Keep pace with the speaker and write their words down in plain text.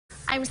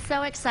I'm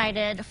so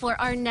excited for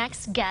our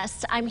next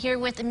guest. I'm here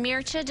with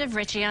Mircea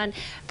Davrichian,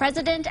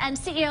 President and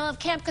CEO of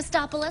Camp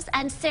Christopolis,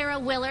 and Sarah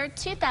Willhard,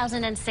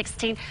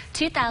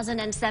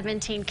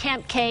 2016-2017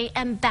 Camp K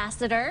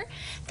Ambassador.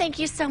 Thank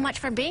you so much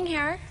for being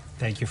here.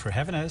 Thank you for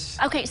having us.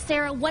 Okay,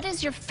 Sarah, what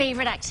is your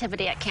favorite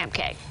activity at Camp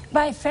K?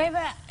 My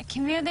favorite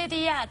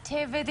community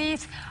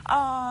activities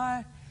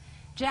are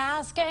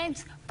jazz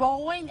games,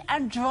 bowling,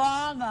 and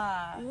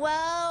drama.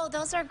 Whoa,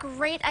 those are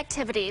great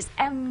activities.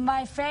 And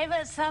my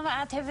favorite summer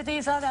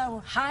activities are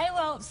the high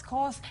ropes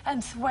course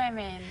and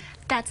swimming.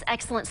 That's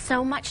excellent.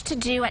 So much to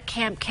do at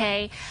Camp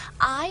K.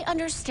 I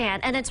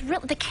understand, and it's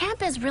the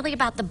camp is really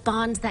about the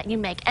bonds that you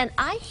make. And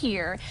I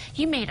hear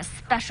you made a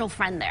special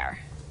friend there,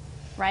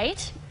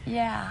 right?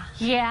 Yeah.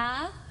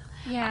 Yeah?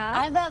 Yeah.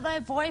 I met my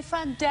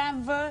boyfriend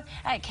Denver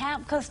at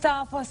Camp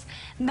Christopolis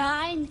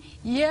 9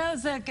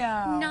 years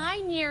ago.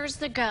 9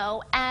 years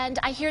ago, and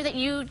I hear that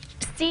you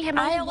see him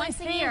only once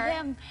a year. I see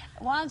him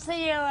once a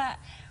year at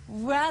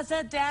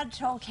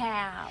residential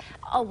camp.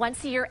 Oh,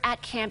 once a year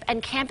at camp,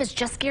 and camp is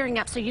just gearing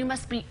up, so you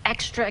must be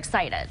extra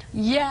excited.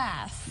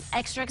 Yes.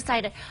 Extra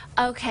excited.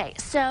 Okay,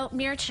 so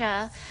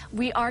Mircea,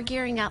 we are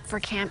gearing up for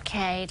Camp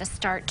K to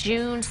start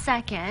June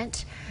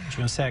 2nd.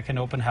 June 2nd,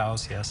 open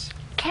house, yes.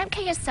 Camp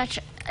K is such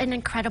an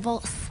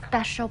incredible,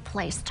 special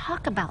place.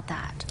 Talk about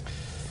that.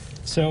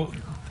 So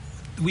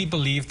we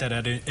believe that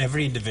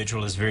every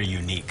individual is very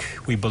unique.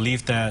 We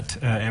believe that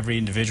every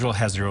individual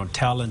has their own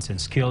talents and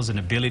skills and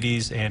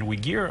abilities, and we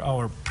gear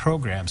our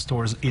programs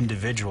towards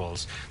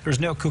individuals. There's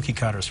no cookie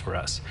cutters for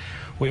us.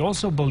 We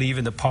also believe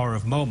in the power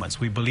of moments.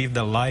 We believe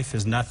that life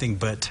is nothing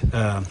but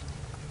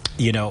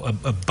you know,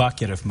 a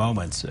bucket of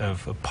moments,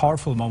 of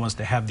powerful moments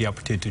that have the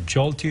opportunity to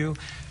jolt you,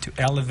 to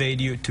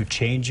elevate you, to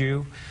change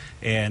you.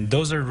 And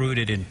those are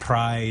rooted in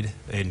pride,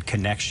 in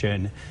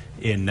connection,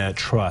 in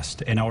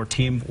trust. And our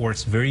team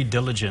works very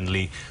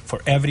diligently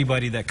for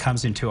everybody that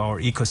comes into our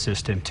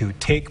ecosystem to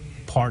take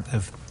part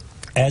of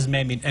as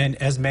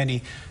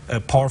many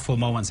powerful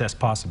moments as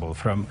possible,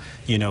 from,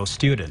 you know,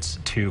 students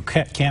to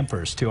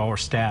campers to our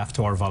staff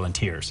to our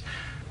volunteers.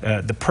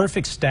 The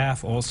perfect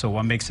staff also,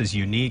 what makes us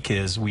unique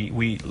is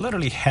we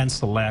literally hand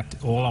select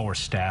all our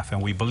staff,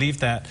 and we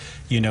believe that,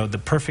 you know, the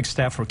perfect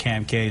staff for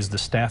Camp K is the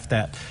staff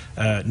that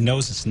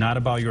knows it's not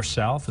about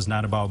yourself, it's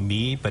not about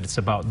me, but it's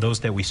about those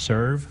that we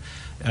serve.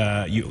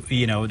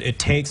 You know, it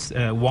takes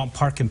one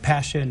part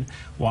compassion,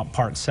 one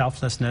part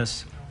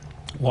selflessness,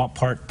 one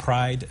part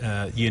pride,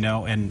 you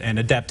know, and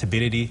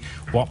adaptability,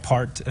 one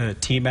part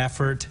team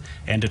effort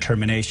and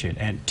determination,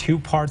 and 2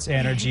 parts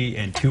energy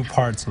and 2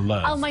 parts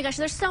love. Oh my gosh,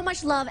 there's so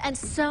much love and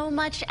so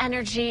much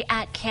energy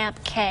at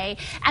Camp K.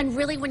 And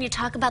really, when you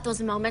talk about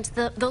those moments,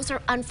 those are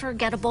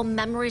unforgettable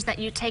memories that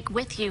you take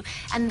with you.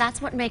 And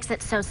that's what makes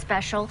it so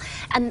special.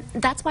 And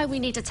that's why we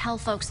need to tell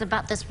folks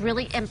about this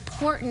really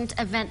important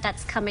event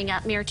that's coming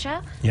up.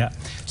 Mircea? Yeah,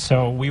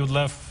 so we would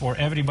love for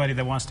everybody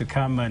that wants to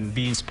come and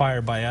be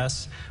inspired by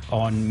us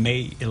on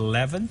May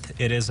 11th.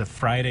 It is a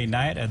Friday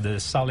night at the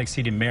Salt Lake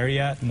City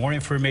Marriott. More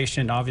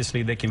information,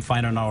 obviously, they can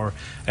find on our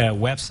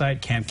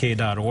website,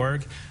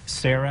 campk.org.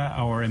 Sarah,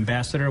 our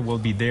ambassador, will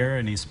be there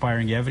and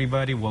inspiring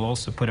everybody. We'll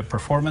also put a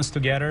performance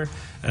together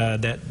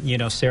that, you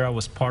know, Sarah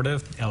was part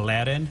of,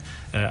 Aladdin,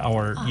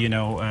 you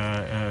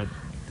know,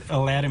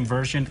 Aladdin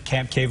version,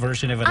 Camp K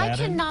version of Aladdin. I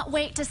cannot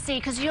wait to see,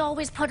 because you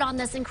always put on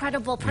this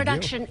incredible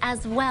production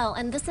as well.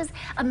 And this is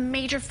a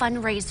major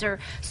fundraiser,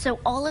 so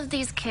all of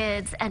these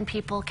kids and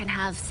people can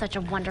have such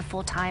a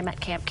wonderful time at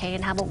Camp K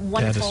and have a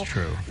wonderful,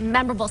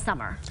 memorable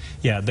summer.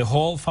 Yeah, the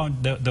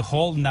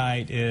whole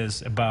night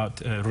is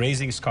about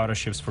raising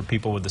scholarships for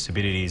people with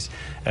disabilities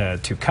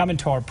to come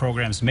into our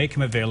programs, make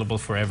them available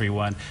for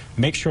everyone,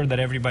 make sure that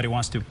everybody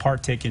wants to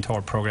partake into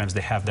our programs,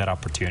 they have that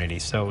opportunity.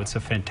 So it's a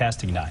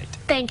fantastic night.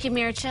 Thank you,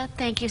 Mircea.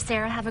 Thank you,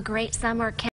 Sarah. Have a great summer.